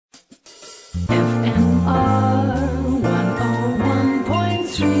FMR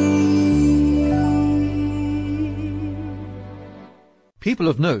 101.3. People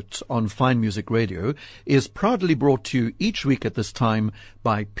of Note on Fine Music Radio is proudly brought to you each week at this time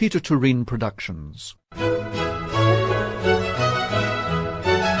by Peter Tureen Productions.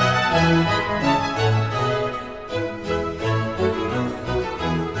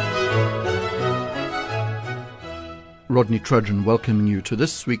 Rodney Trojan welcoming you to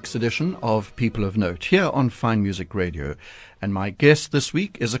this week's edition of People of Note here on Fine Music Radio. And my guest this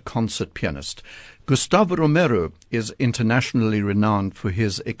week is a concert pianist. Gustavo Romero is internationally renowned for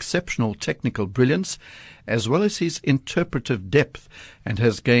his exceptional technical brilliance as well as his interpretive depth, and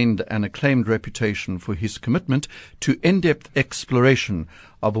has gained an acclaimed reputation for his commitment to in-depth exploration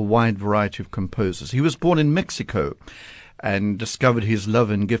of a wide variety of composers. He was born in Mexico and discovered his love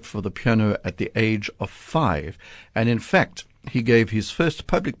and gift for the piano at the age of 5. And in fact, he gave his first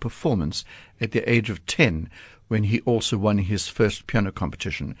public performance at the age of 10, when he also won his first piano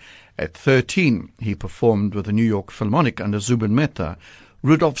competition. At 13, he performed with the New York Philharmonic under Zubin Mehta.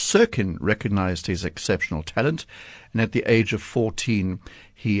 Rudolf Serkin recognized his exceptional talent, and at the age of 14,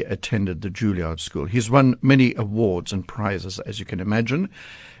 he attended the Juilliard School. He's won many awards and prizes, as you can imagine,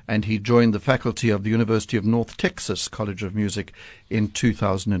 and he joined the faculty of the University of North Texas College of Music in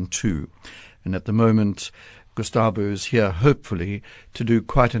 2002. And at the moment, Gustavo is here, hopefully, to do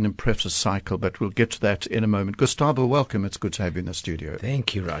quite an impressive cycle, but we'll get to that in a moment. Gustavo, welcome. It's good to have you in the studio.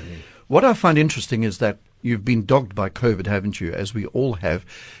 Thank you, Rodney. What I find interesting is that you've been dogged by COVID, haven't you, as we all have,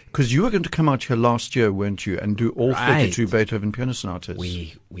 because you were going to come out here last year, weren't you, and do all 32 Beethoven piano sonatas.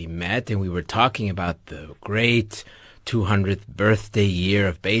 We met and we were talking about the great 200th birthday year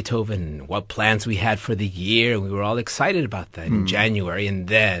of Beethoven and what plans we had for the year. We were all excited about that in January, and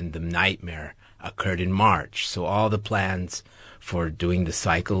then the nightmare occurred in March. So all the plans for doing the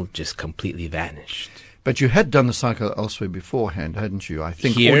cycle just completely vanished. But you had done the cycle elsewhere beforehand, hadn't you? I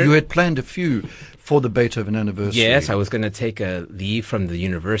think, Here? or you had planned a few for the Beethoven anniversary. Yes, I was going to take a leave from the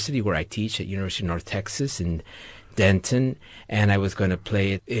university where I teach at University of North Texas in Denton, and I was going to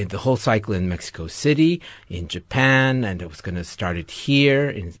play the whole cycle in Mexico City, in Japan, and I was going to start it here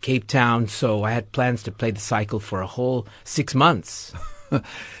in Cape Town. So I had plans to play the cycle for a whole 6 months.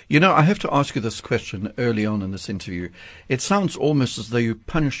 You know, I have to ask you this question early on in this interview. It sounds almost as though you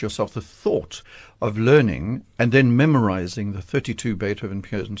punished yourself, the thought of learning and then memorizing the 32 Beethoven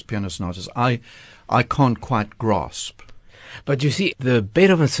piano sonatas. I can't quite grasp. But you see, the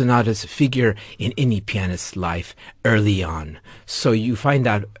Beethoven sonatas figure in any pianist's life early on. So you find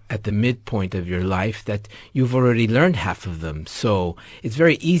out at the midpoint of your life that you've already learned half of them. So it's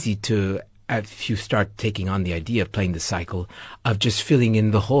very easy to, if you start taking on the idea of playing the cycle, of just filling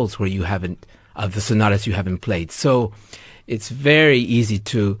in the holes where you haven't, of the sonatas you haven't played. So it's very easy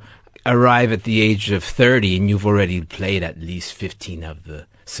to arrive at the age of 30 and you've already played at least 15 of the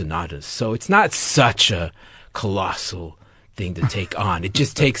sonatas. So it's not such a colossal thing to take on. It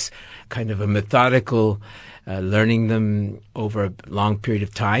just takes kind of a methodical learning them over a long period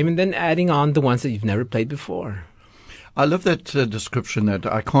of time and then adding on the ones that you've never played before. I love that description that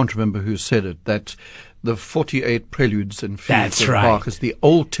I can't remember who said it, that the 48 preludes and fugues of Bach is the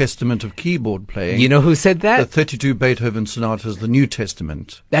Old Testament of keyboard playing. You know who said that? The 32 Beethoven sonatas, the New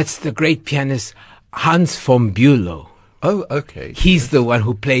Testament. That's the great pianist Hans von Bülow. Oh, okay. He's the one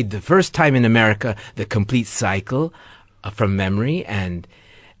who played the first time in America the complete cycle from memory, and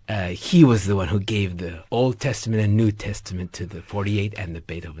he was the one who gave the Old Testament and New Testament to the 48 and the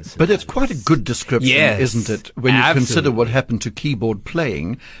Beethoven sonatas. But it's quite a good description, yes, isn't it, when you absolutely consider what happened to keyboard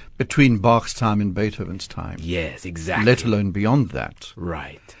playing between Bach's time and Beethoven's time. Yes, exactly. Let alone beyond that.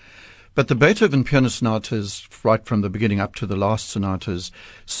 Right. But the Beethoven piano sonatas, right from the beginning up to the last sonatas,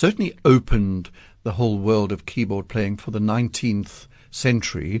 certainly opened the whole world of keyboard playing for the 19th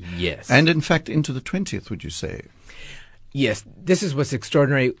century. Yes. And in fact into the 20th, would you say? Yes, this is what's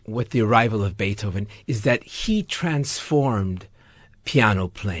extraordinary with the arrival of Beethoven, is that he transformed piano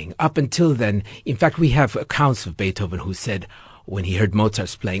playing. Up until then, in fact, we have accounts of Beethoven who said when he heard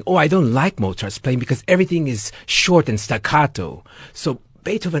Mozart's playing, I don't like Mozart's playing because everything is short and staccato. So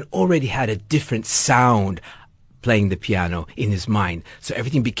Beethoven already had a different sound playing the piano in his mind. So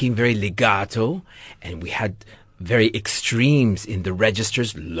everything became very legato, and we had very extremes in the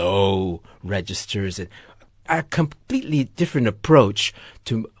registers, low registers, and a completely different approach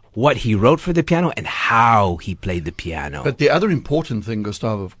to what he wrote for the piano and how he played the piano. But the other important thing,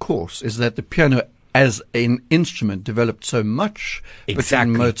 Gustavo, of course, is that the piano as an instrument developed so much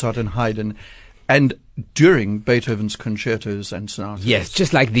between Mozart and Haydn and during Beethoven's concertos and sonatas. Yes,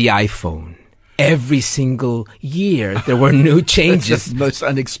 just like the iPhone. every single year there were new changes. Just the most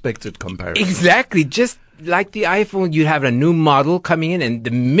unexpected comparison. Exactly. Just like the iPhone, you'd have a new model coming in, and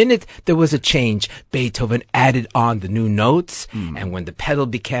the minute there was a change, Beethoven added on the new notes. And when the pedal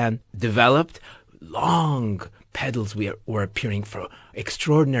became developed, long pedals were appearing for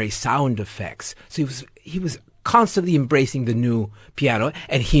extraordinary sound effects. So he was constantly embracing the new piano,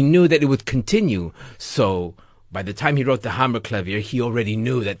 and he knew that it would continue. So by the time he wrote the Hammerklavier, he already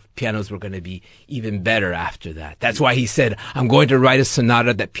knew that pianos were going to be even better after that. That's why he said, I'm going to write a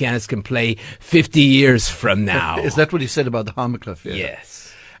sonata that pianists can play 50 years from now. Is that what he said about the Hammerklavier? Yes.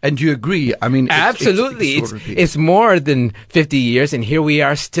 And do you agree? I mean, Absolutely. It's more than 50 years, and here we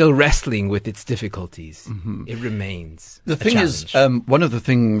are still wrestling with its difficulties. It remains The a thing is, challenge. one of the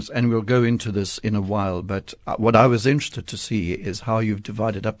things, and we'll go into this in a while, but what I was interested to see is how you've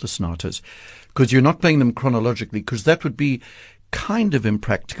divided up the sonatas, because you're not playing them chronologically, because that would be kind of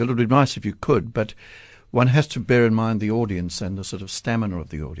impractical. It would be nice if you could, but one has to bear in mind the audience and the sort of stamina of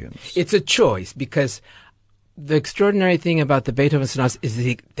the audience. It's a choice, because the extraordinary thing about the Beethoven sonatas is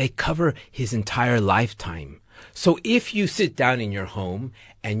they cover his entire lifetime. So if you sit down in your home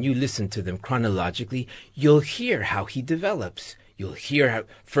and you listen to them chronologically, you'll hear how he develops. You'll hear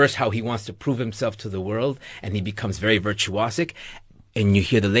first how he wants to prove himself to the world, and he becomes very virtuosic. And you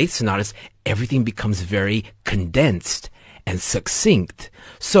hear the late sonatas, everything becomes very condensed and succinct.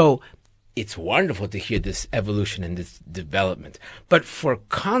 So it's wonderful to hear this evolution and this development. But for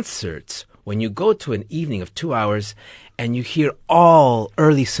concerts, when you go to an evening of 2 hours and you hear all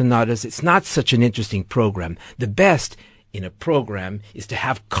early sonatas, it's not such an interesting program. The best in a program is to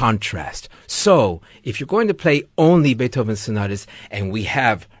have contrast. So if you're going to play only Beethoven sonatas and we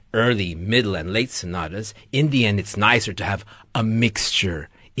have early, middle, and late sonatas, in the end it's nicer to have a mixture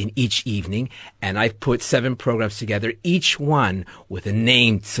in each evening. And I've put 7 programs together, each one with a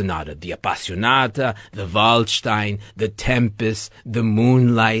named sonata: the Appassionata, the Waldstein, the Tempest, the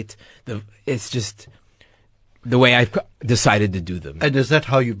Moonlight. It's just the way I've decided to do them. And is that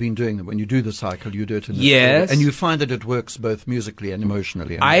how you've been doing them? When you do the cycle, you do it in this Yes. order, and you find that it works both musically and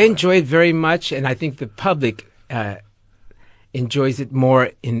emotionally. I enjoy it very much, and I think the public enjoys it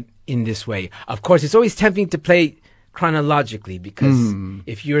more in this way. Of course, it's always tempting to play chronologically, because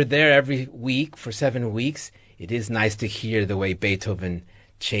if you're there every week for 7 weeks, it is nice to hear the way Beethoven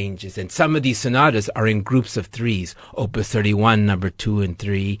changes. And some of these sonatas are in groups of threes: Opus 31, number 2 and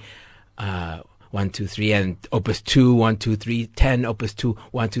 3, 1, 2, 3, and Opus 2, 1, 2, 3, 10, Opus 2,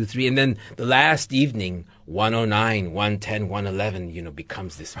 1, 2, 3. And then the last evening, 109, 110, 111,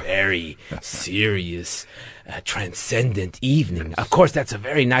 becomes this very serious, transcendent evening. Of course, that's a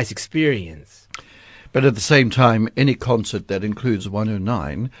very nice experience. But at the same time, any concert that includes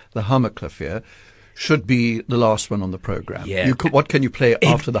 109, the Hammerklavier, should be the last one on the program. Yeah. What can you play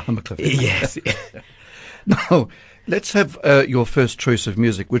after the Hammerklavier? Yes. Now, let's have your first choice of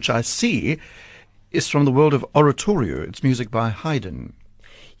music, which I see is from the world of oratorio. It's music by Haydn.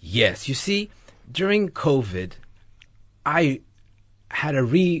 Yes. You see, during COVID, I had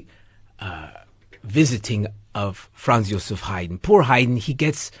a visiting of Franz Joseph Haydn. Poor Haydn, he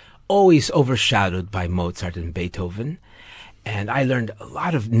gets always overshadowed by Mozart and Beethoven. And I learned a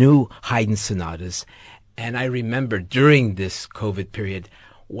lot of new Haydn sonatas. And I remember during this COVID period,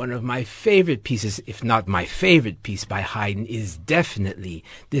 one of my favorite pieces, if not my favorite piece by Haydn, is definitely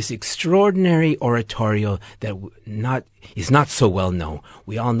this extraordinary oratorio that is not so well known.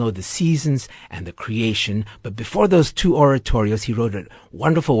 We all know the Seasons and the Creation, but before those 2 oratorios, he wrote a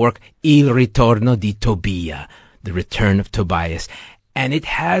wonderful work, Il ritorno di Tobia, The Return of Tobias. And it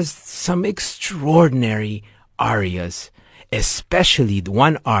has some extraordinary arias, especially the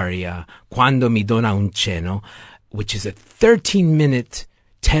one aria, Quando mi dona un cenno, which is a 13-minute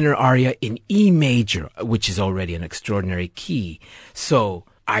tenor aria in E major, which is already an extraordinary key. So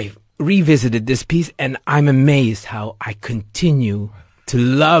I revisited this piece, and I'm amazed how I continue to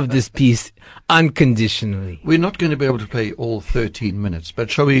love this piece unconditionally. We're not going to be able to play all 13 minutes, but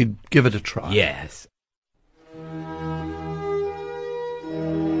shall we give it a try? Yes.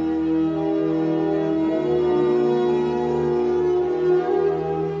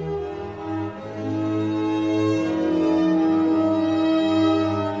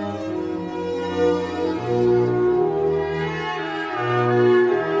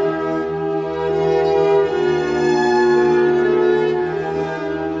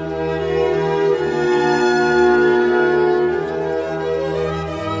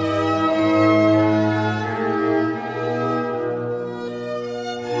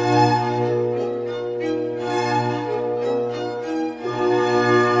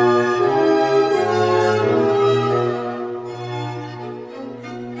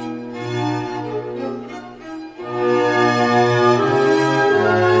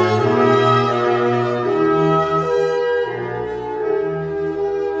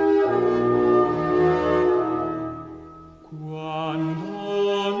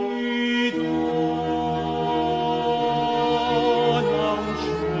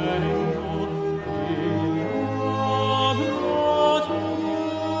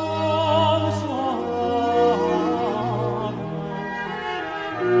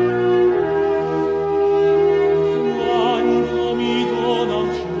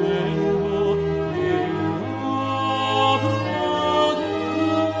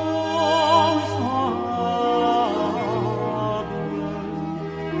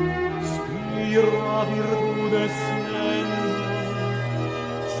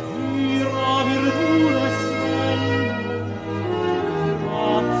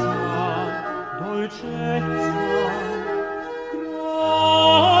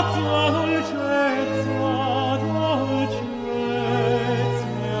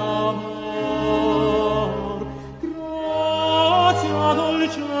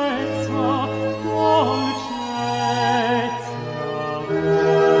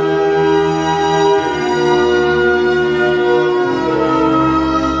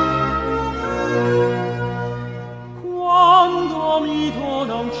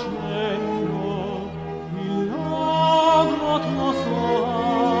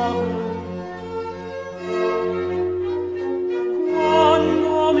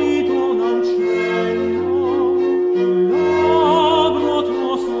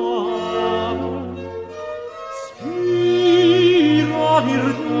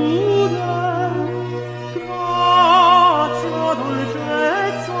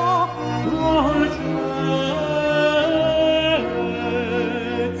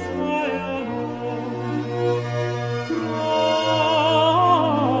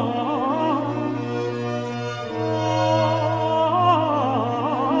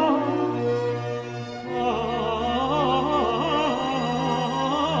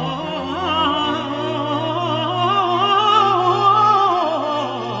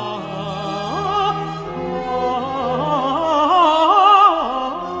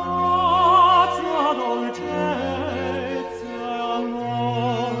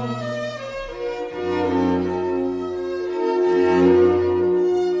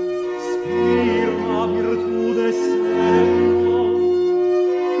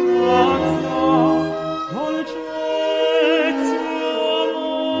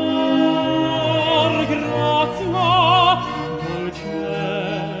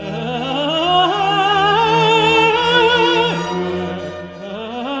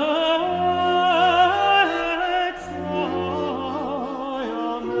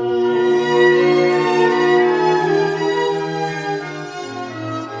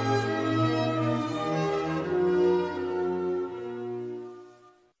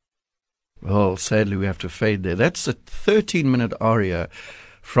 Well, sadly, we have to fade there. That's a 13-minute aria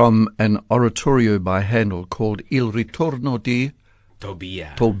from an oratorio by Handel called Il Ritorno di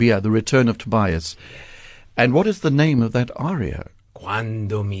Tobia, the Return of Tobias. And what is the name of that aria?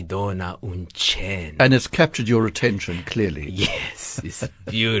 Quando mi dona un cenno. And it's captured your attention, clearly. Yes, it's a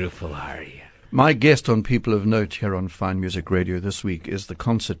beautiful aria. My guest on People of Note here on Fine Music Radio this week is the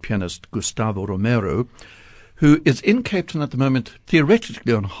concert pianist Gustavo Romero, who is in Cape Town at the moment,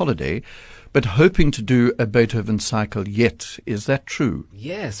 theoretically on holiday, but hoping to do a Beethoven cycle yet. Is that true?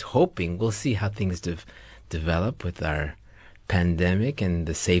 Yes, hoping. We'll see how things develop with our pandemic and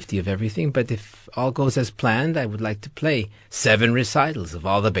the safety of everything. But if all goes as planned, I would like to play 7 recitals of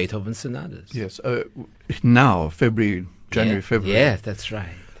all the Beethoven sonatas. Yes. Now, February. Yeah, that's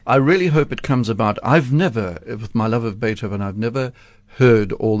right. I really hope it comes about. I've never, with my love of Beethoven, I've never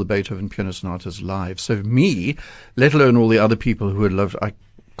heard all the Beethoven piano sonatas live. So me, let alone all the other people who would love, I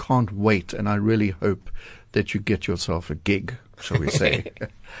can't wait, and I really hope that you get yourself a gig, shall we say.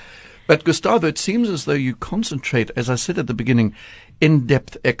 But Gustavo, it seems as though you concentrate, as I said at the beginning,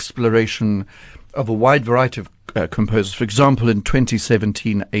 in-depth exploration of a wide variety of composers. For example, in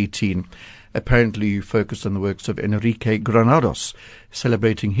 2017-18, apparently you focused on the works of Enrique Granados,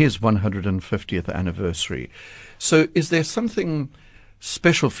 celebrating his 150th anniversary. So is there something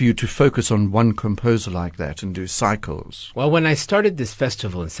special for you to focus on one composer like that and do cycles? Well, when I started this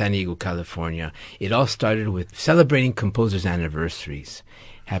festival in San Diego, California, it all started with celebrating composers' anniversaries.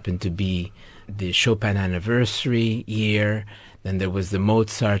 Happened to be the Chopin anniversary year, then there was the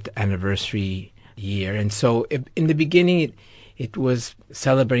Mozart anniversary year. And so in the beginning, it was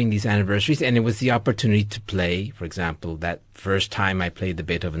celebrating these anniversaries, and it was the opportunity to play, for example, that first time I played the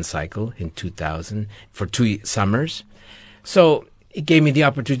Beethoven cycle in 2000 for 2 summers. So it gave me the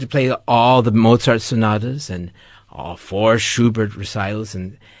opportunity to play all the Mozart sonatas and all 4 Schubert recitals,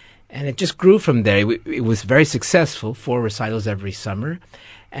 and it just grew from there. It was very successful, 4 recitals every summer.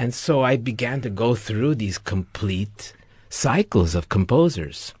 And so I began to go through these complete cycles of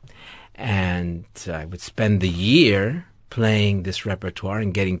composers. And I would spend the year playing this repertoire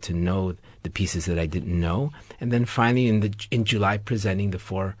and getting to know the pieces that I didn't know. And then finally in July presenting the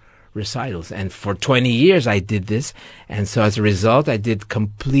 4 recitals. And for 20 years I did this. And so as a result, I did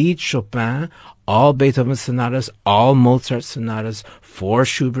complete Chopin, all Beethoven sonatas, all Mozart sonatas, 4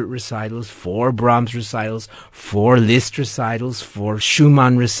 Schubert recitals, 4 Brahms recitals, 4 Liszt recitals, 4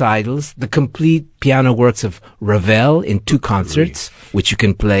 Schumann recitals, the complete piano works of Ravel in 2 concerts, which you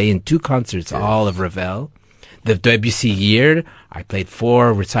can play in 2 concerts, all of Ravel. The Debussy year, I played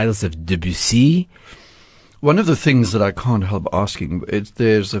 4 recitals of Debussy. One of the things that I can't help asking is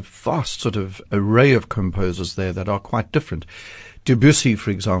there's a vast sort of array of composers there that are quite different. Debussy,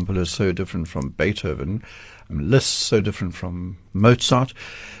 for example, is so different from Beethoven. Liszt so different from Mozart.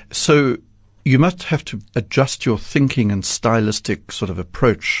 So you must have to adjust your thinking and stylistic sort of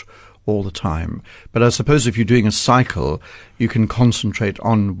approach all the time. But I suppose if you're doing a cycle, you can concentrate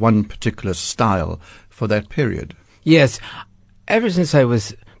on one particular style for that period. Yes. Ever since I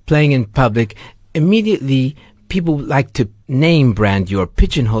was playing in public, immediately people like to name brand you or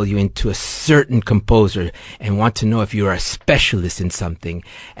pigeonhole you into a certain composer and want to know if you're a specialist in something.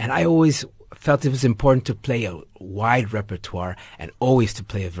 And I always felt it was important to play a wide repertoire and always to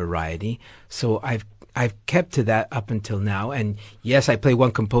play a variety. So I've kept to that up until now. And yes, I play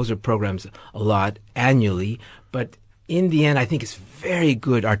one composer programs a lot annually, but in the end, I think it's very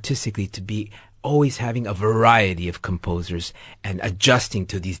good artistically to be always having a variety of composers and adjusting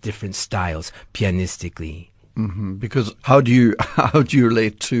to these different styles pianistically. Mm-hmm. Because how do you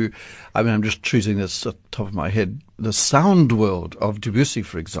relate to, I mean, I'm just choosing this at the top of my head, the sound world of Debussy,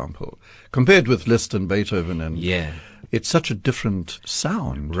 for example, compared with Liszt and Beethoven, and it's such a different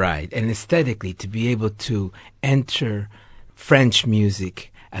sound. Right. And aesthetically, to be able to enter French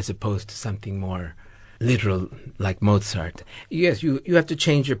music as opposed to something more literal like Mozart. Yes, you have to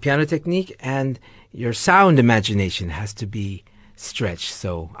change your piano technique, and your sound imagination has to be stretched.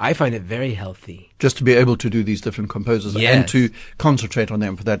 So I find it very healthy. Just to be able to do these different composers and to concentrate on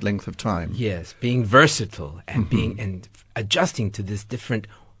them for that length of time. Yes, being versatile and and adjusting to these different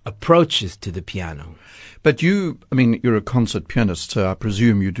approaches to the piano. But you're a concert pianist, so I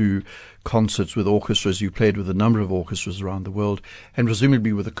presume you do concerts with orchestras. You played with a number of orchestras around the world, and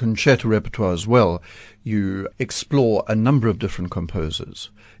presumably with a concerto repertoire as well. You explore a number of different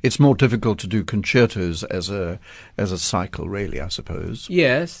composers. It's more difficult to do concertos as a cycle, really, I suppose.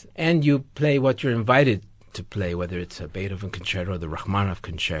 Yes, and you play what you're invited to play, whether it's a Beethoven concerto or the Rachmaninoff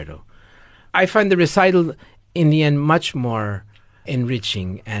concerto. I find the recital, in the end, much more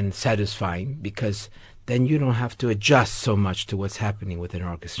enriching and satisfying, because then you don't have to adjust so much to what's happening with an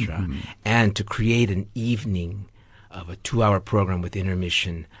orchestra. And to create an evening of a 2-hour program with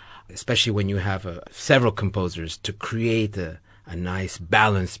intermission, especially when you have several composers, to create a nice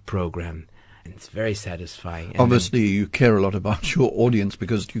balanced program. And it's very satisfying. And Obviously, you care a lot about your audience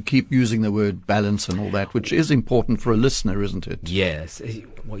because you keep using the word balance and all that, which is important for a listener, isn't it? Yes.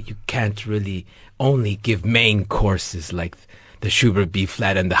 Well, you can't really only give main courses like the Schubert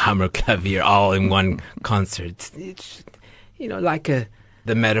B-flat and the Hammerklavier all in one concert. It's like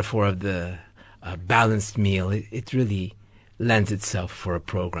the metaphor of the balanced meal. It really lends itself for a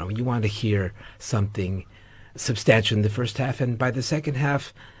program. You want to hear something substantial in the first half, and by the second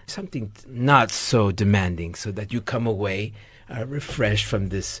half, something not so demanding, so that you come away refreshed from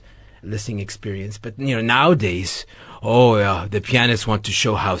this listening experience. But nowadays, the pianists want to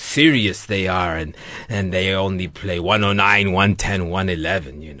show how serious they are, and they only play 109, 110,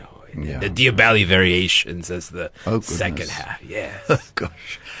 111. The Diabelli variations as the second half. Yes. Oh,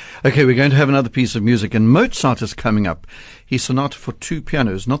 gosh. Okay, we're going to have another piece of music, and Mozart is coming up. His sonata for 2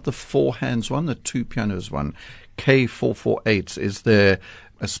 pianos, not the 4 hands one, the 2 pianos one, K448. Is there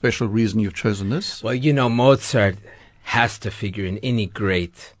a special reason you've chosen this? Well, Mozart has to figure in any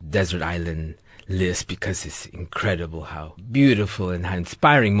great desert island list because it's incredible how beautiful and how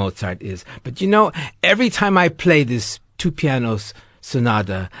inspiring Mozart is. But every time I play this 2 pianos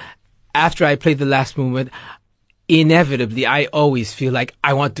sonata, after I play the last movement, inevitably I always feel like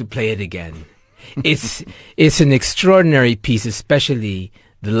I want to play it again. It's an extraordinary piece, especially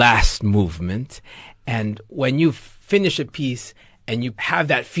the last movement. And when you finish a piece and you have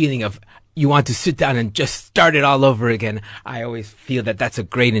that feeling of you want to sit down and just start it all over again, I always feel that that's a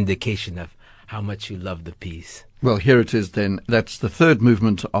great indication of how much you love the piece. Well, here it is then. That's the 3rd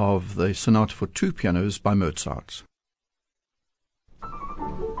movement of the sonata for 2 pianos by Mozart.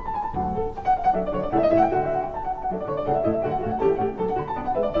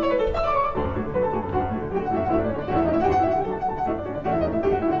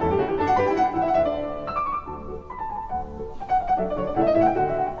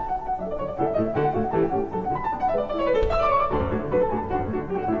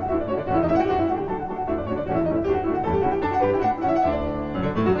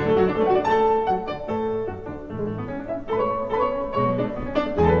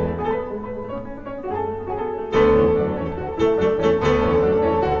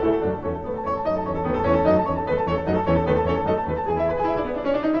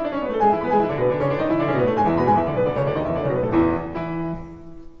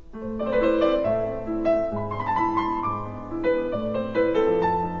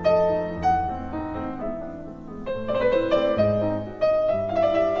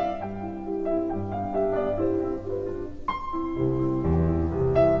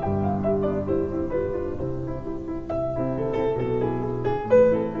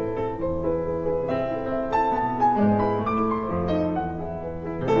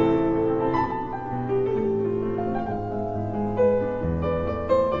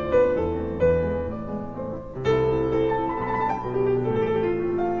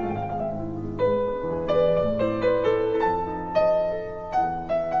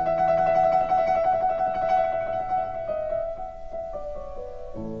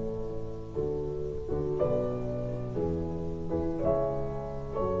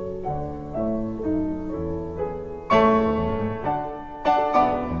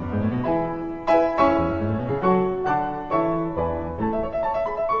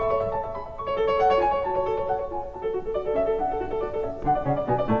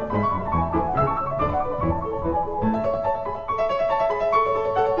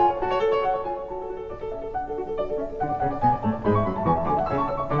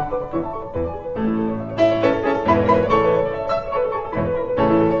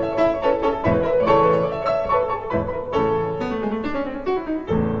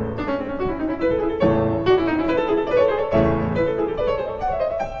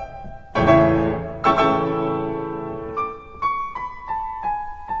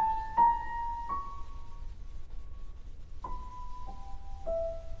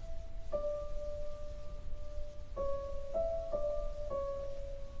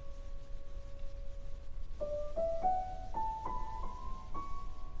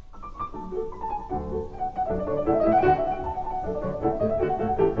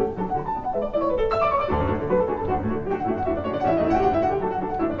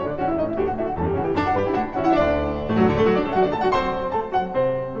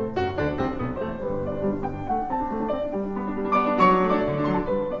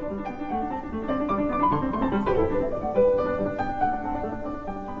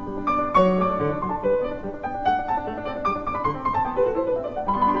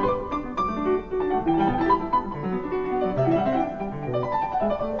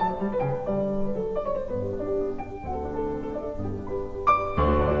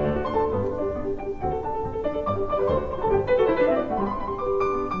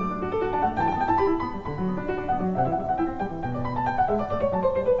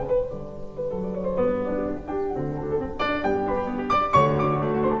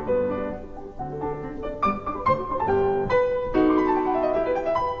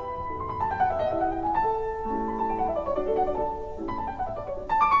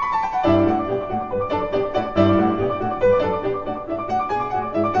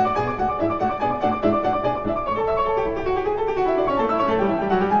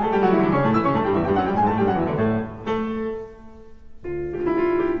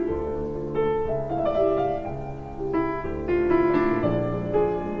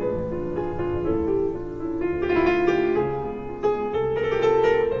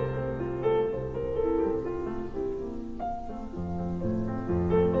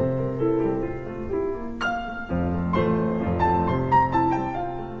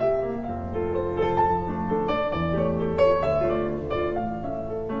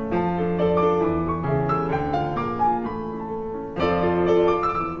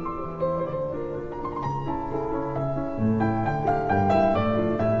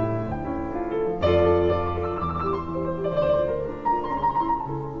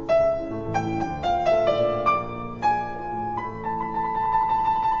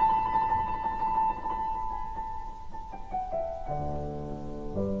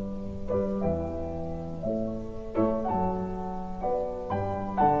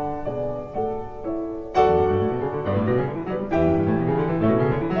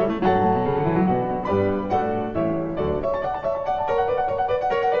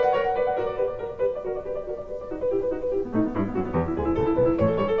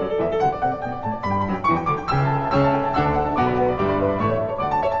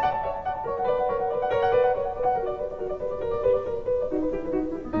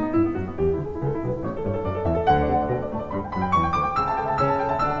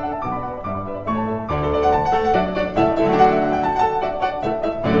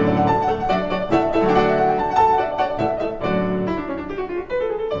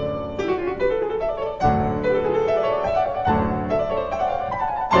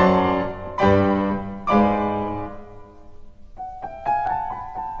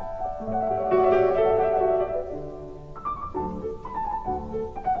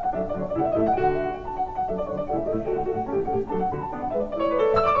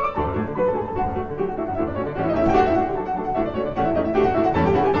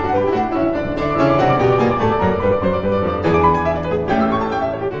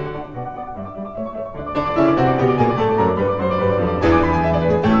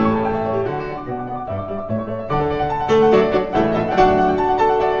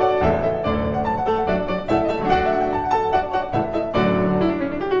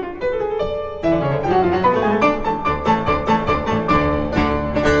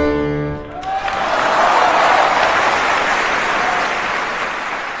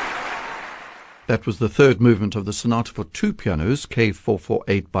 That was the third movement of the Sonata for Two Pianos,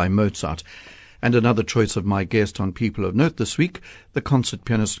 K448 by Mozart. And another choice of my guest on People of Note this week, the concert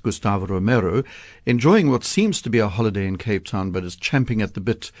pianist Gustavo Romero, enjoying what seems to be a holiday in Cape Town, but is champing at the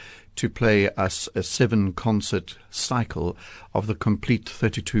bit to play us a 7-concert cycle of the complete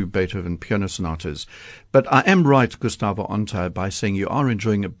 32 Beethoven piano sonatas. But I am right, Gustavo Onta, by saying you are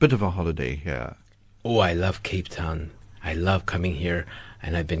enjoying a bit of a holiday here. Oh, I love Cape Town. I love coming here,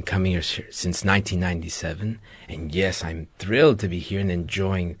 and I've been coming here since 1997. And yes, I'm thrilled to be here and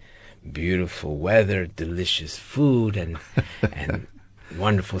enjoying beautiful weather, delicious food, and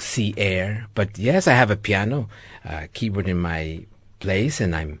wonderful sea air. But yes, I have a piano, keyboard in my place,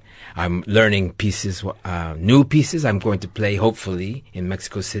 and I'm learning pieces, new pieces. I'm going to play, hopefully, in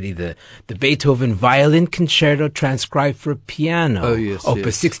Mexico City, the Beethoven Violin Concerto transcribed for piano, oh, yes,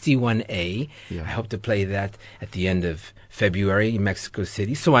 Opus yes. 61A. Yeah. I hope to play that at the end of February in Mexico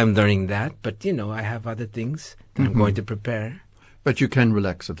City. So I'm learning that, but I have other things that I'm going to prepare. But you can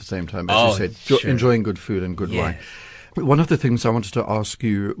relax at the same time, as you said, sure. enjoying good food and good wine. Yes. One of the things I wanted to ask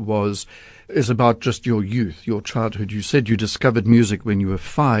you is about just your youth, your childhood. You said you discovered music when you were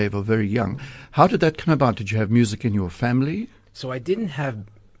 5 or very young. How did that come about? Did you have music in your family? So I didn't have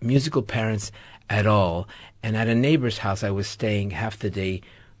musical parents at all. And at a neighbor's house, I was staying half the day,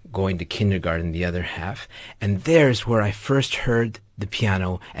 going to kindergarten the other half. And there's where I first heard the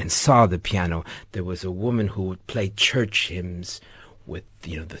piano and saw the piano. There was a woman who would play church hymns with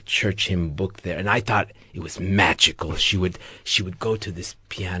the church hymn book there, and I thought it was magical. She would go to this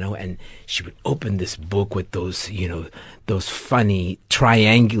piano and she would open this book with those funny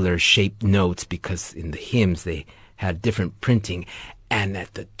triangular shaped notes, because in the hymns they had different printing, and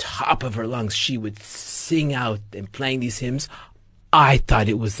at the top of her lungs she would sing out and playing these hymns. I thought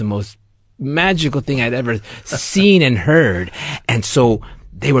it was the most magical thing I'd ever seen and heard. And so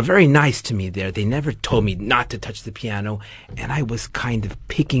they were very nice to me there. They never told me not to touch the piano. And I was kind of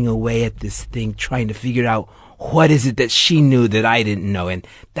picking away at this thing, trying to figure out what is it that she knew that I didn't know. And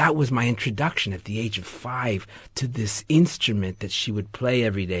that was my introduction at the age of 5 to this instrument that she would play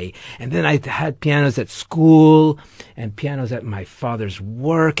every day. And then I had pianos at school and pianos at my father's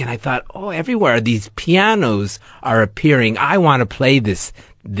work. And I thought, everywhere these pianos are appearing. I want to play this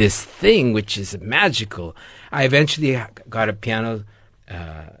thing, which is magical. I eventually got a piano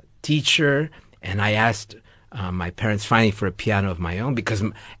teacher, and I asked my parents finally for a piano of my own, because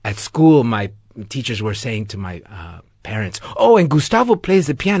at school my teachers were saying to my parents, and Gustavo plays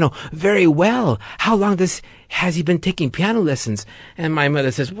the piano very well. How long has he been taking piano lessons? And my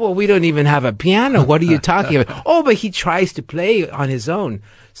mother says, well, we don't even have a piano. What are you talking about? But he tries to play on his own.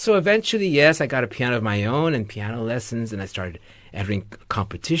 So eventually, yes, I got a piano of my own and piano lessons, and I started entering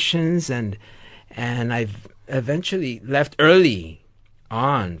competitions, and I've eventually left early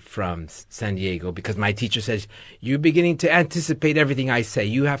on from San Diego, because my teacher says, you're beginning to anticipate everything I say.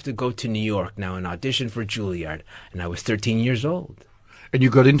 You have to go to New York now and audition for Juilliard. And I was 13 years old. And you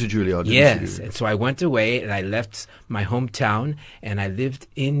got into Juilliard, didn't you? Yes. And so I went away and I left my hometown and I lived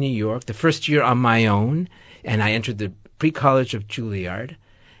in New York the first year on my own. And I entered the pre-college of Juilliard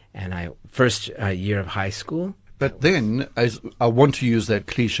and first year of high school. But then, as I want to use that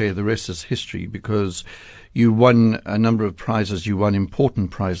cliche, the rest is history, because you won a number of prizes. You won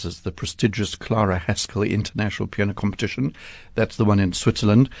important prizes, the prestigious Clara Haskell International Piano Competition. That's the one in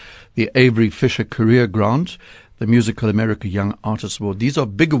Switzerland. The Avery Fisher Career Grant, the Musical America Young Artist Award. These are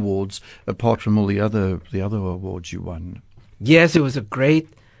big awards, apart from all the other awards you won. Yes, it was a great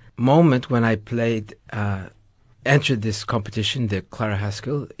moment when I entered this competition, the Clara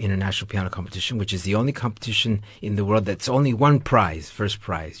Haskell International Piano Competition, which is the only competition in the world that's only one prize, first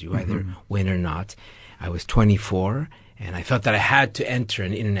prize. You either win or not. I was 24, and I felt that I had to enter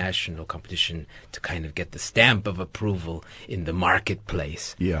an international competition to kind of get the stamp of approval in the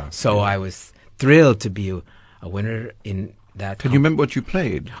marketplace. Yeah. So I was thrilled to be a winner in that. Can you remember what you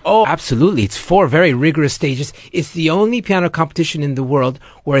played? Oh, absolutely. It's 4 very rigorous stages. It's the only piano competition in the world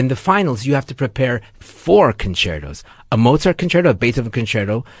where in the finals you have to prepare 4 concertos. A Mozart concerto, a Beethoven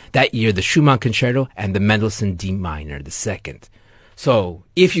concerto, that year the Schumann concerto, and the Mendelssohn D minor, the second. So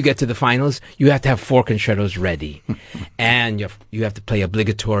if you get to the finals, you have to have 4 concertos ready. And you have to play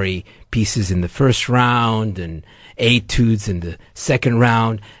obligatory pieces in the first round and etudes in the second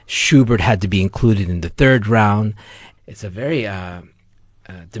round. Schubert had to be included in the third round. It's a very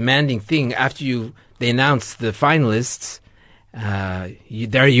demanding thing. After they announce the finalists,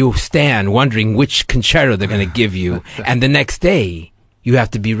 there you stand wondering which concerto they're going to give you. And the next day, you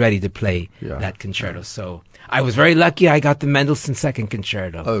have to be ready to play that concerto. So I was very lucky I got the Mendelssohn Second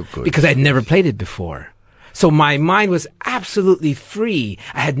Concerto. Oh, good. Because I'd never played it before. So my mind was absolutely free.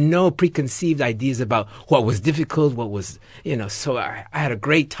 I had no preconceived ideas about what was difficult, what was, so I had a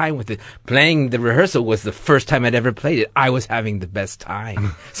great time with it. Playing the rehearsal was the first time I'd ever played it. I was having the best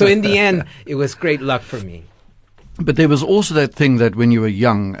time. So in the end, it was great luck for me. But there was also that thing that when you were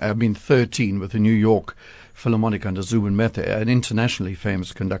young, 13, with the New York Philharmonic under Zubin Mehta, an internationally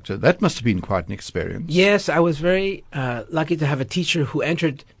famous conductor, that must have been quite an experience. Yes, I was very lucky to have a teacher who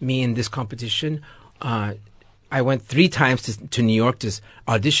entered me in this competition. I went 3 times to New York to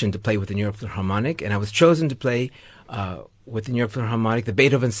audition to play with the New York Philharmonic, and I was chosen to play with the New York Philharmonic the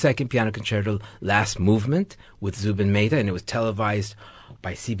Beethoven Second Piano Concerto Last Movement with Zubin Mehta, and it was televised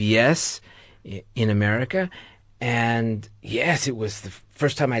by CBS in America. And yes, it was the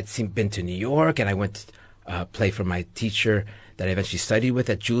first time I'd been to New York, and I went to play for my teacher that I eventually studied with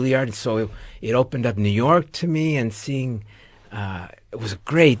at Juilliard. And so it opened up New York to me, and seeing it was a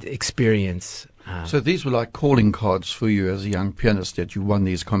great experience. So these were like calling cards for you as a young pianist, that you won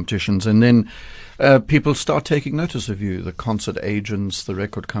these competitions, and then people start taking notice of you, the concert agents, the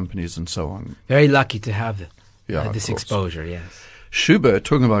record companies, and so on. Very lucky to have this course. exposure, yes. Schubert,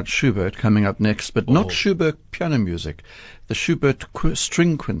 talking about Schubert coming up next, but not Schubert piano music, the Schubert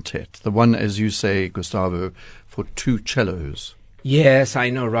string quintet, the one, as you say, Gustavo, for 2 cellos. Yes, I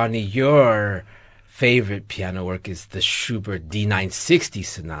know, Rodney, your favorite piano work is the Schubert D960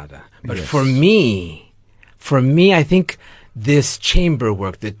 Sonata. But Yes. for me, I think this chamber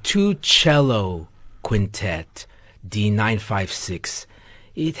work, the 2 cello quintet, D956,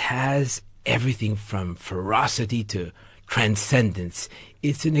 it has everything from ferocity to transcendence.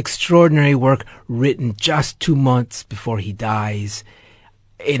 It's an extraordinary work written just 2 months before he dies.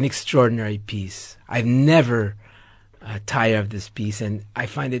 An extraordinary piece. I've never tired of this piece, and I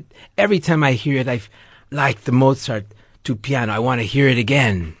find it every time I hear it, I've like the Mozart to piano. I want to hear it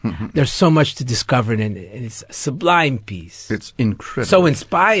again. There's so much to discover in it, and it's a sublime piece. It's incredible. So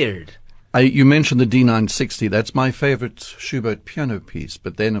inspired. You mentioned the D960. That's my favorite Schubert piano piece.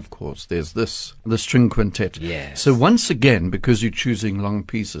 But then, of course, there's the string quintet. Yes. So once again, because you're choosing long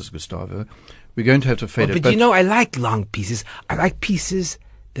pieces, Gustavo, we're going to have to fade it. But I like long pieces. I like pieces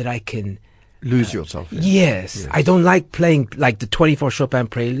that I can lose yourself in. Yes. I don't like playing like the 24 Chopin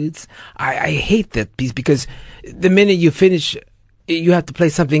preludes. I hate that piece because the minute you finish, you have to play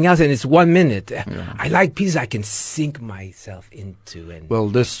something else, and it's 1 minute. Yeah. I like pieces I can sink myself into. And Well,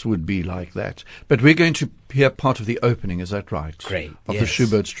 this would be like that. But we're going to hear part of the opening, is that right? Great, Of the yes.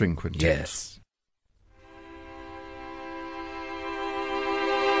 Schubert string quintet. yes.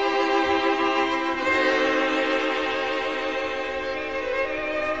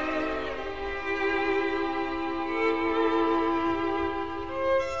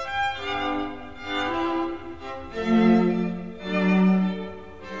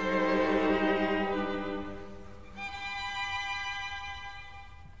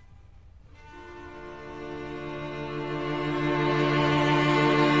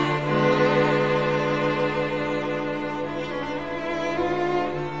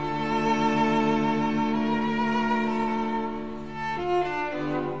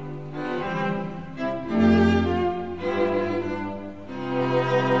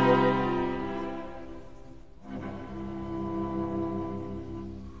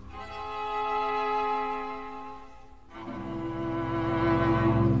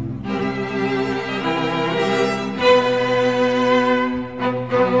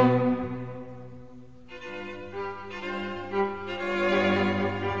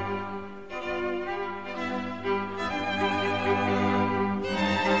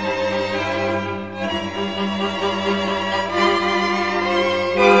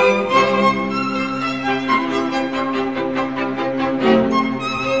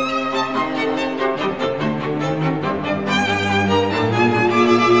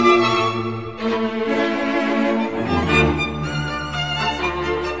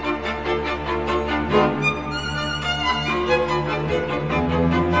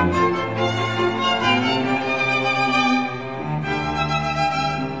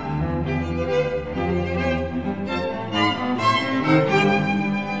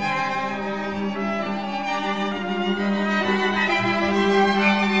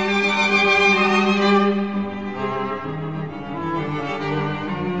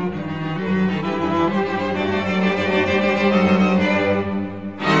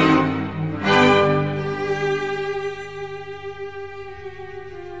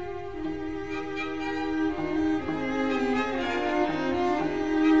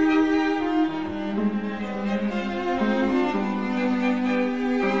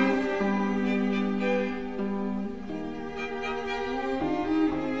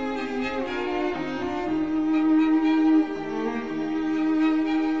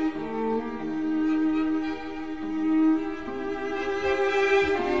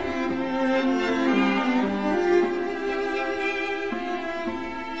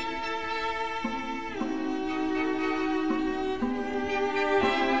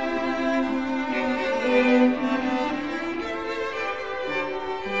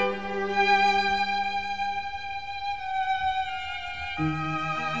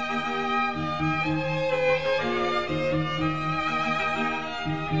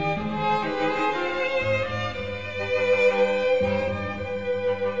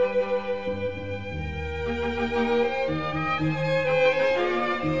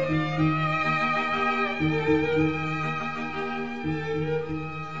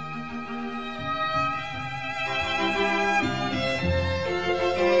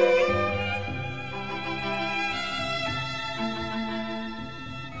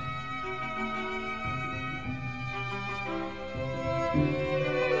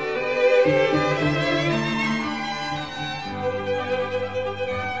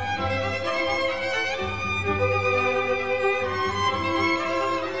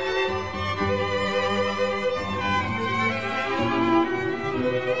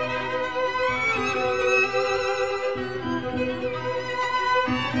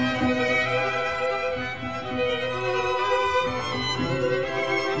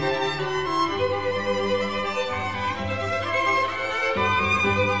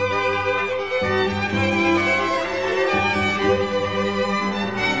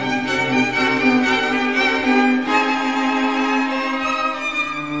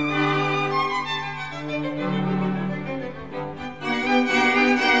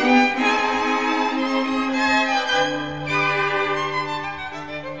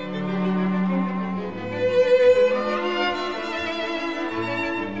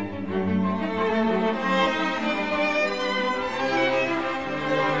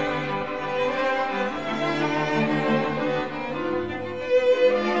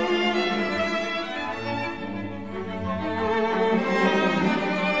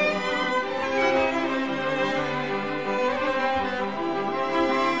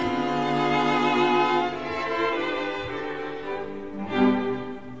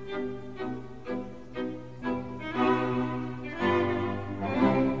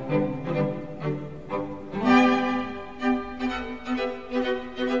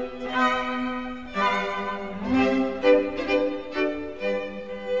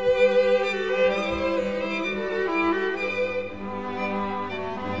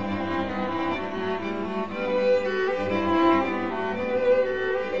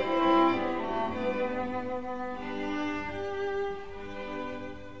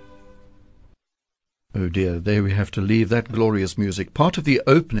 Oh dear, there we have to leave that glorious music. Part of the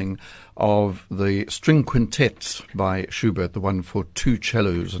opening of the string quintet by Schubert, the one for two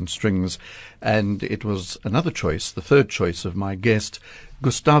cellos and strings. And it was another choice, the third choice of my guest,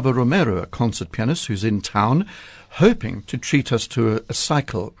 Gustavo Romero, a concert pianist who's in town, hoping to treat us to a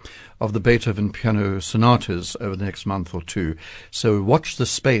cycle of the Beethoven piano sonatas over the next month or two. So watch the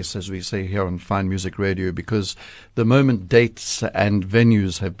space, as we say here on Fine Music Radio, because the moment dates and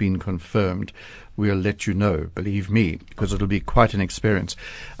venues have been confirmed, we'll let you know, believe me, because it'll be quite an experience.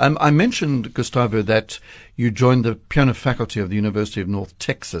 I mentioned, Gustavo, that you joined the piano faculty of the University of North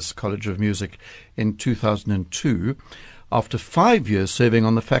Texas College of Music in 2002, after 5 years serving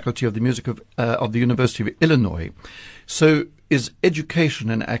on the faculty of the music of the University of Illinois. So is education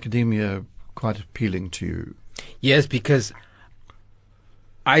and academia quite appealing to you? Yes, because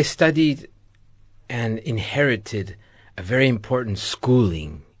I studied and inherited a very important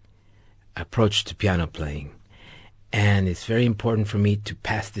schooling approach to piano playing. And it's very important for me to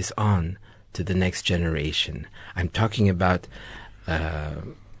pass this on to the next generation. I'm talking about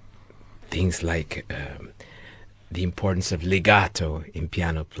things like the importance of legato in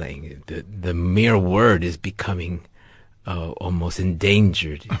piano playing. The mere word is becoming almost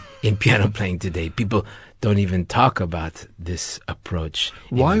endangered in piano playing today. People don't even talk about this approach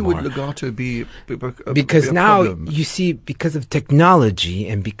Why anymore. would legato be Because a now, problem? you see, because of technology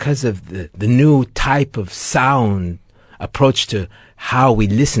and because of the new type of sound approach to how we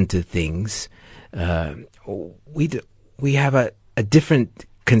listen to things, we have a different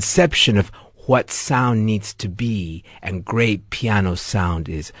conception of what sound needs to be and great piano sound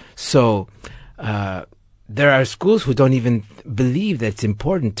is. So there are schools who don't even believe that it's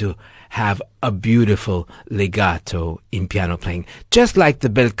important to have a beautiful legato in piano playing. Just like the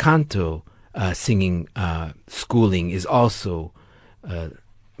bel canto singing schooling is also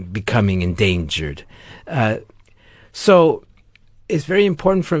becoming endangered. So it's very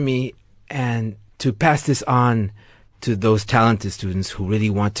important for me and to pass this on to those talented students who really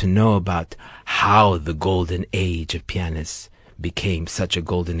want to know about how the golden age of pianists became such a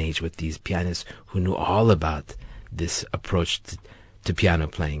golden age, with these pianists who knew all about this approach to piano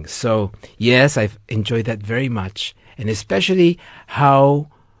playing. So yes, I've enjoyed that very much, and especially how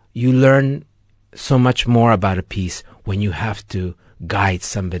you learn so much more about a piece when when you have to guide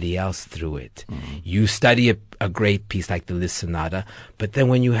somebody else through it. You study a great piece like the Liszt Sonata, but then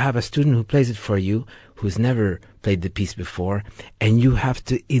when you have a student who plays it for you, who's never played the piece before, and you have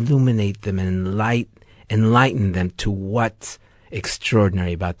to illuminate them and enlighten them to what's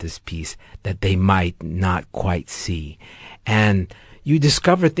extraordinary about this piece that they might not quite see. And you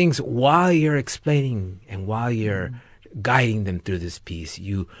discover things while you're explaining and while you're guiding them through this piece.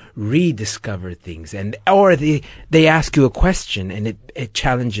 You rediscover things, or they ask you a question and it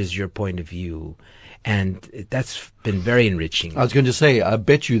challenges your point of view. And that's been very enriching. I was going to say, I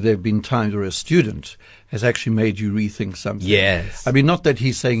bet you there have been times where a student has actually made you rethink something. Yes. I mean, not that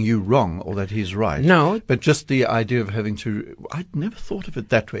he's saying you wrong or that he's right. No. But just the idea of having to, I'd never thought of it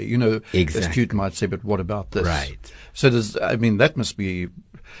that way. You know, Exactly. a student might say, but what about this? Right. So that must be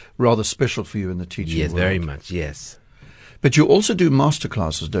rather special for you in the teaching Yes, world. very much, yes. But you also do master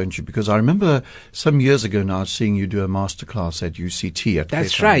classes, don't you? Because I remember some years ago now seeing you do a master class at UCT. At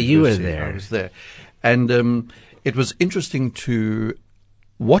That's Cape Town right, you were University. there. I was there. And it was interesting to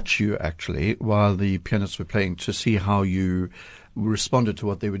watch you, actually, while the pianists were playing, to see how you responded to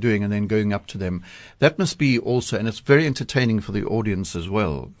what they were doing and then going up to them. That must be also, and it's very entertaining for the audience as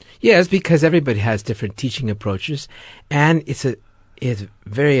well. Yes, because everybody has different teaching approaches, and it's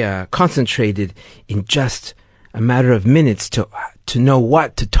very concentrated in just a matter of minutes to know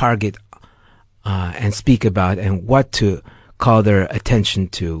what to target and speak about and what to call their attention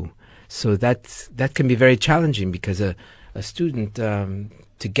to. So that can be very challenging because a student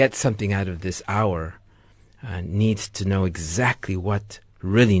to get something out of this hour needs to know exactly what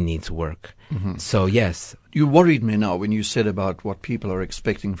really needs work. So yes. You worried me now when you said about what people are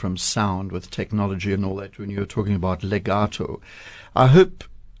expecting from sound with technology and all that, when you were talking about legato. I hope,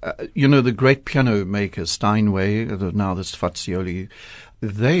 the great piano makers, Steinway, now this Fazioli,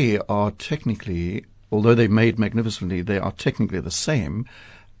 they are technically, although they're made magnificently, they are technically the same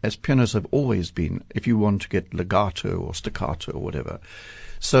as pianos have always been, if you want to get legato or staccato or whatever.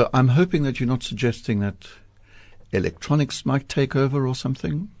 So I'm hoping that you're not suggesting that electronics might take over or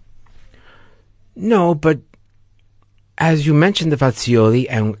something. No, but as you mentioned the Fazioli,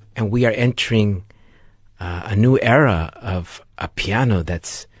 and we are entering a new era of a piano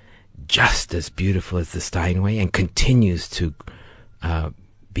that's just as beautiful as the Steinway and continues to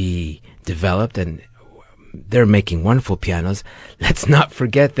be developed, and they're making wonderful pianos. Let's not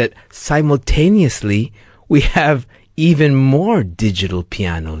forget that simultaneously we have even more digital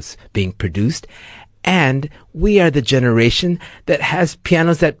pianos being produced, and we are the generation that has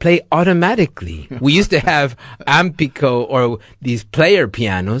pianos that play automatically. We used to have Ampico or these player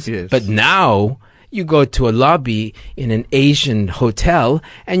pianos, Yes. but now you go to a lobby in an Asian hotel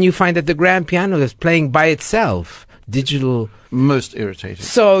and you find that the grand piano is playing by itself. Digital. Most irritating.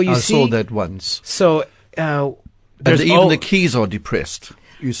 So you I see, saw that once. So And there's even the keys are depressed.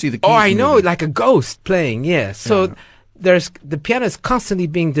 You see the keys. Oh, I know, moving. like a ghost playing, yeah. So the piano is constantly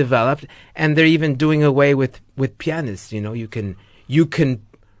being developed, and they're even doing away with pianists. You can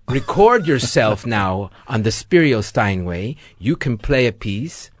record yourself now on the Spirio Steinway. You can play a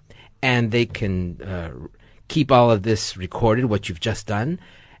piece, and they can keep all of this recorded, what you've just done,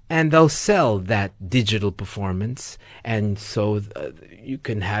 and they'll sell that digital performance. And so you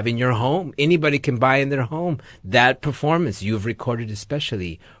can have in your home, anybody can buy in their home that performance you've recorded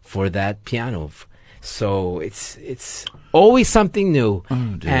especially for that piano. So it's always something new,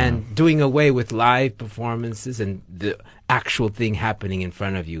 and doing away with live performances and the actual thing happening in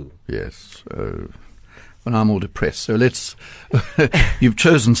front of you. Yes. Well, I'm all depressed. So let's. You've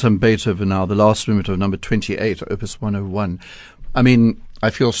chosen some Beethoven now, the last movement of number 28, Opus 101. I mean, I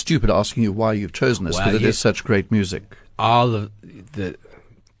feel stupid asking you why you've chosen this, because it is such great music. All of the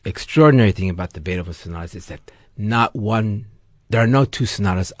extraordinary thing about the Beethoven sonatas is that there are no two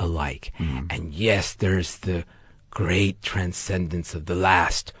sonatas alike. And yes, there's the great transcendence of the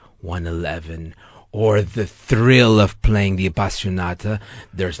last 111, or the thrill of playing the Appassionata.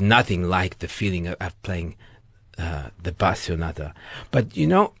 There's nothing like the feeling of playing the Appassionata. But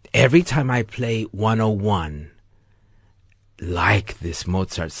every time I play 101, like this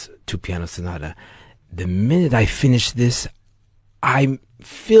Mozart's two-piano sonata, the minute I finish this, I'm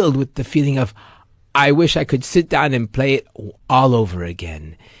filled with the feeling of, I wish I could sit down and play it all over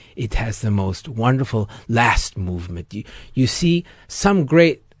again. It has the most wonderful last movement. You see, some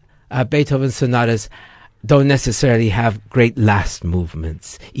great Beethoven sonatas don't necessarily have great last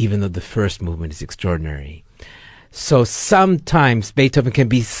movements, even though the first movement is extraordinary. So sometimes Beethoven can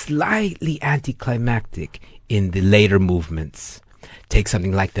be slightly anticlimactic in the later movements. Take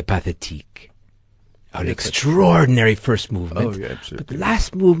something like the Pathétique. An extraordinary first movement. Oh, yeah, absolutely. But the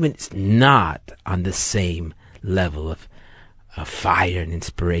last movement is not on the same level of fire and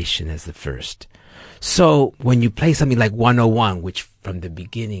inspiration as the first. So when you play something like 101, which from the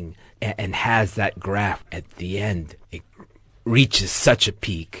beginning and has that graph at the end, it reaches such a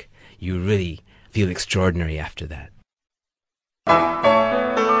peak, you really feel extraordinary after that.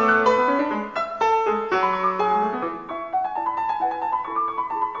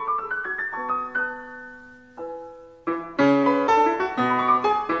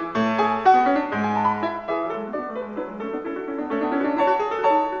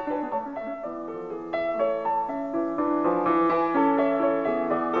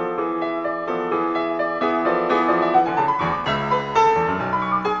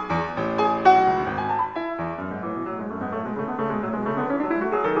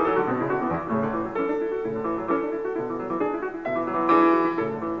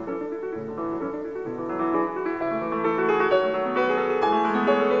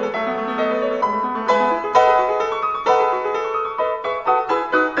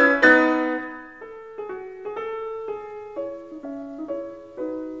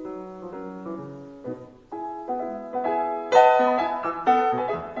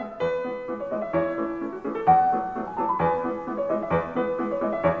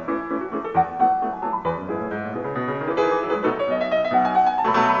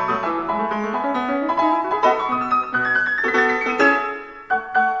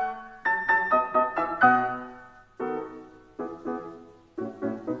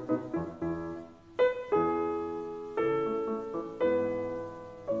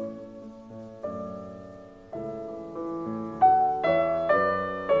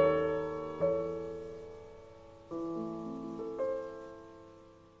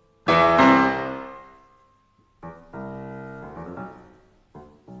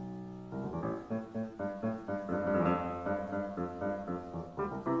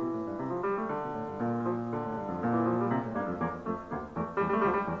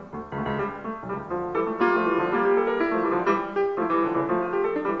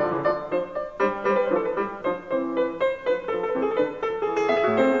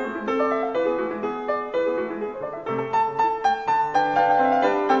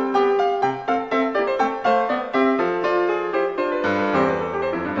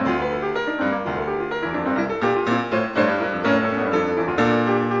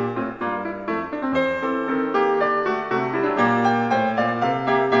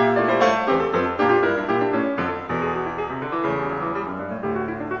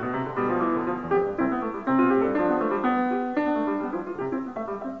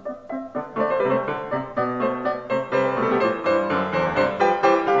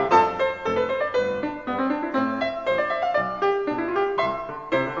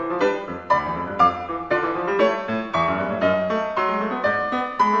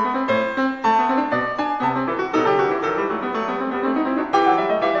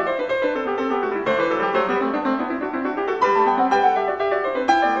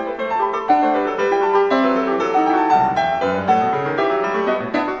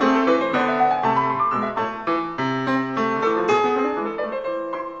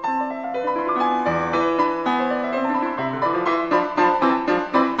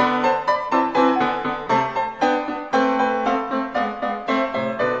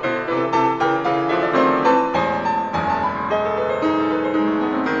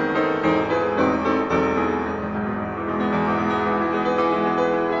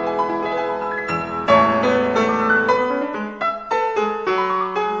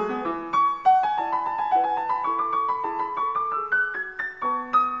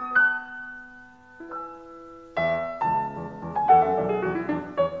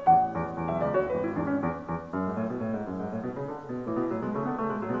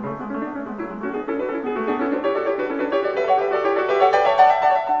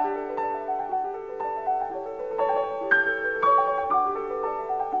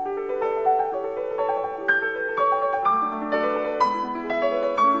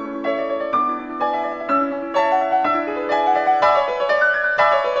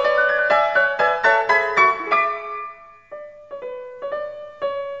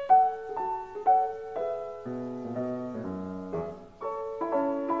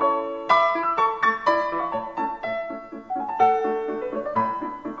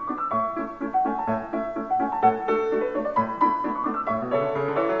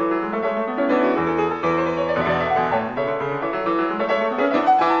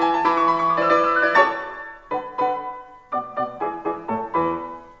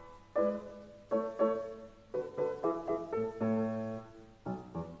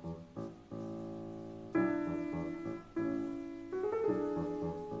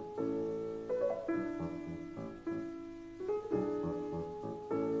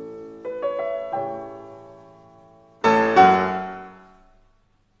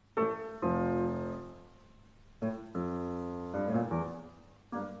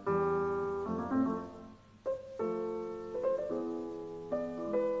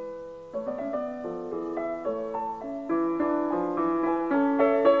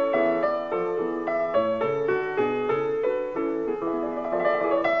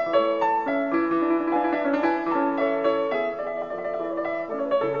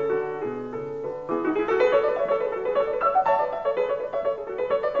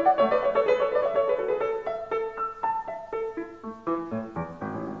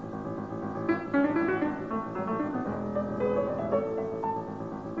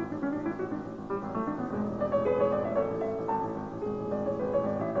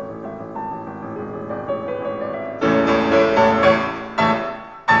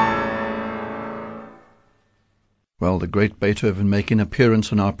 Well, the great Beethoven making an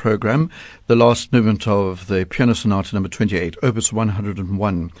appearance on our program. The last movement of the Piano Sonata number 28, Opus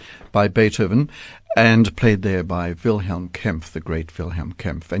 101 by Beethoven, and played there by Wilhelm Kempff, the great Wilhelm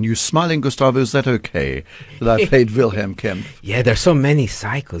Kempff. And you smiling, Gustavo, is that okay that I played Wilhelm Kempff? Yeah, there's so many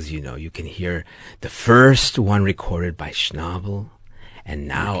cycles, you know. You can hear the first one recorded by Schnabel, and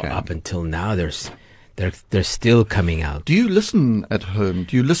now, up until now, they're still coming out. Do you listen at home?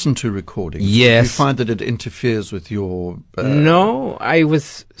 Do you listen to recordings? Yes. Do you find that it interferes with your... No,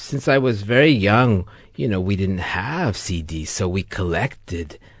 since I was very young, you know, we didn't have CDs, so we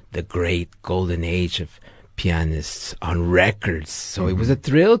collected the great golden age of pianists on records. So it was a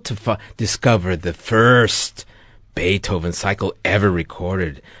thrill to discover the first Beethoven cycle ever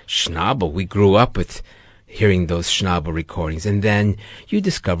recorded. Schnabel, we grew up with hearing those Schnabel recordings, and then you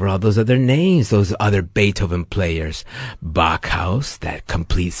discover all those other names, those other Beethoven players. Bachhaus, that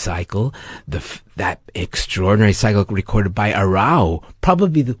complete cycle, that extraordinary cycle recorded by Arau,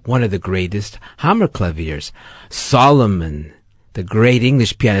 probably one of the greatest Hammerklaviers. Solomon, the great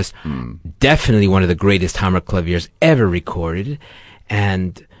English pianist, definitely one of the greatest Hammerklaviers ever recorded,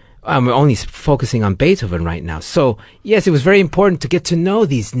 and I'm only focusing on Beethoven right now. So, yes, it was very important to get to know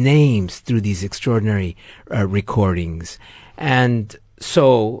these names through these extraordinary recordings. And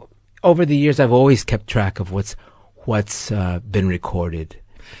so, over the years, I've always kept track of what's been recorded.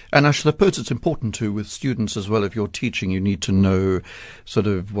 And I suppose it's important too with students as well. If you're teaching, you need to know sort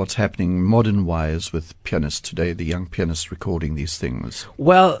of what's happening modern-wise with pianists today, the young pianists recording these things.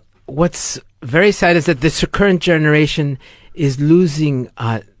 Well, what's very sad is that this current generation is losing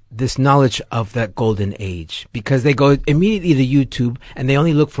this knowledge of that golden age, because they go immediately to YouTube and they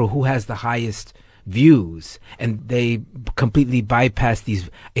only look for who has the highest views, and they completely bypass these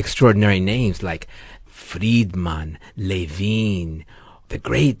extraordinary names like Friedman, Levine, the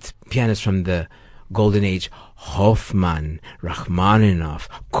great pianists from the golden age, Hofmann, Rachmaninoff,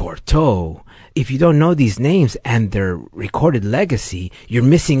 Cortot. If you don't know these names and their recorded legacy, you're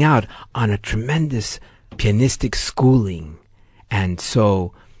missing out on a tremendous pianistic schooling. And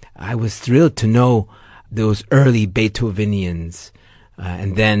so I was thrilled to know those early Beethovenians,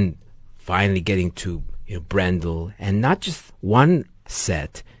 and then finally getting to Brendel, and not just one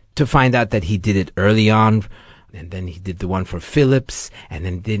set, to find out that he did it early on, and then he did the one for Philips, and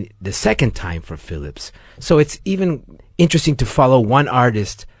then did the second time for Philips. So it's even interesting to follow one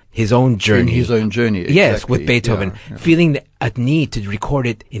artist, his own journey. In his own journey, exactly. Yes, with Beethoven, feeling a need to record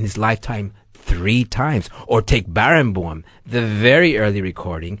it in his lifetime 3 times. Or take Barenboim, the very early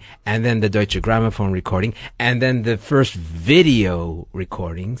recording, and then the Deutsche Grammophon recording, and then the first video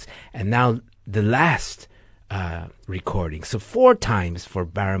recordings, and now the last recording. So 4 times for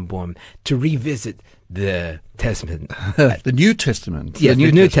Barenboim to revisit the Testament. The New Testament. Yes,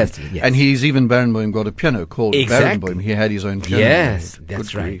 the New Testament, yes. And Barenboim got a piano called Exactly. Barenboim. He had his own piano. Yes, made. that's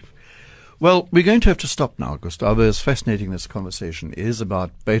Good right. grief. Well, we're going to have to stop now, Gustavo. As fascinating this conversation is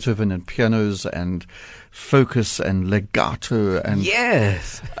about Beethoven and pianos and focus and legato and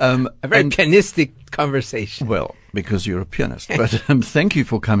Yes, a very pianistic conversation. Well, because you're a pianist. But thank you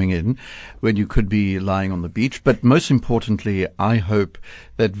for coming in when you could be lying on the beach. But most importantly, I hope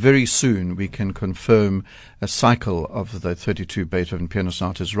that very soon we can confirm a cycle of the 32 Beethoven piano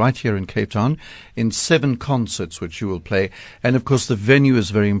sonatas right here in Cape Town in 7 concerts, which you will play. And of course, the venue is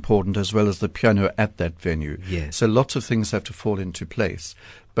very important, as well as the piano at that venue. Yes. So lots of things have to fall into place.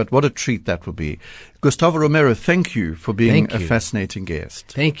 But what a treat that will be. Gustavo Romero, thank you for being a fascinating guest.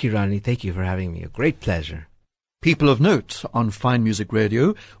 Thank you, Ronnie. Thank you for having me. A great pleasure. People of Note on Fine Music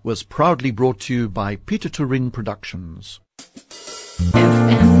Radio was proudly brought to you by Peter Turin Productions.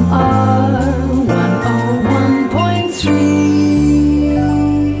 FMR